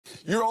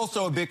You're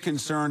also a bit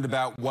concerned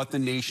about what the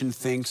nation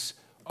thinks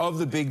of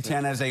the Big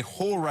Ten as a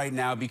whole right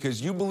now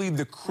because you believe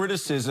the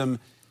criticism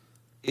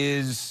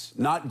is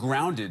not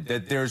grounded,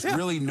 that there's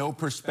really no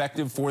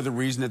perspective for the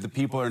reason that the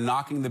people are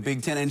knocking the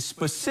Big Ten, and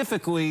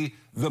specifically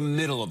the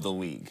middle of the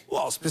league.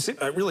 Well,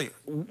 really,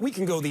 we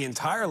can go the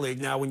entire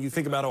league now when you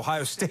think about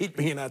Ohio State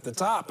being at the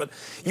top, but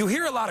you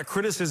hear a lot of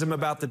criticism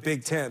about the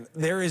Big Ten.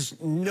 There is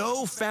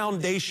no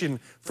foundation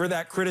for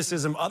that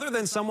criticism other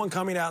than someone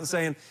coming out and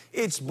saying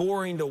it's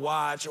boring to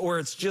watch or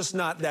it's just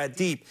not that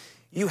deep.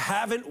 You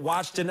haven't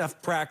watched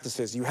enough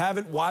practices. You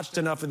haven't watched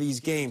enough of these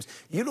games.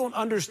 You don't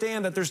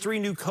understand that there's 3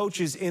 new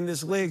coaches in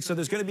this league, so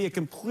there's going to be a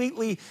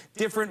completely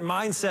different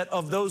mindset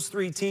of those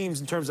 3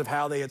 teams in terms of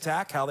how they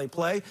attack, how they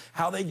play,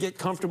 how they get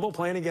comfortable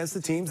playing against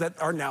the teams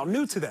that are now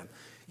new to them.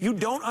 You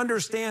don't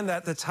understand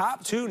that the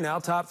top 2, now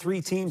top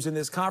 3 teams in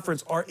this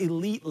conference are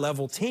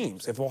elite-level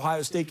teams. If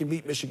Ohio State can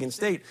beat Michigan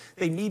State,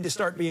 they need to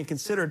start being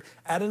considered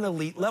at an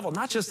elite level,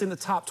 not just in the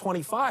top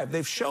 25.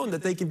 They've shown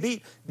that they can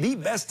beat the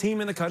best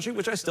team in the country,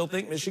 which I still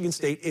think Michigan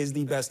State is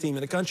the best team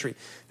in the country.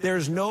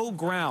 There's no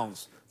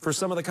grounds for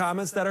some of the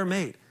comments that are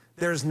made.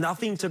 There's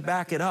nothing to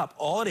back it up.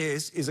 All it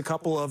is a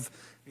couple of,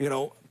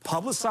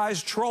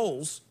 publicized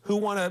trolls who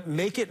want to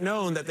make it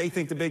known that they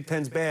think the Big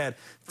Ten's bad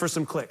for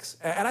some clicks.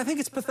 And I think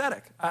it's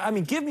pathetic. I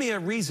mean, give me a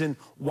reason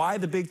why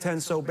the Big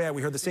Ten's so bad.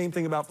 We heard the same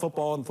thing about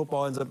football, and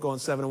football ends up going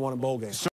 7-1 in bowl games.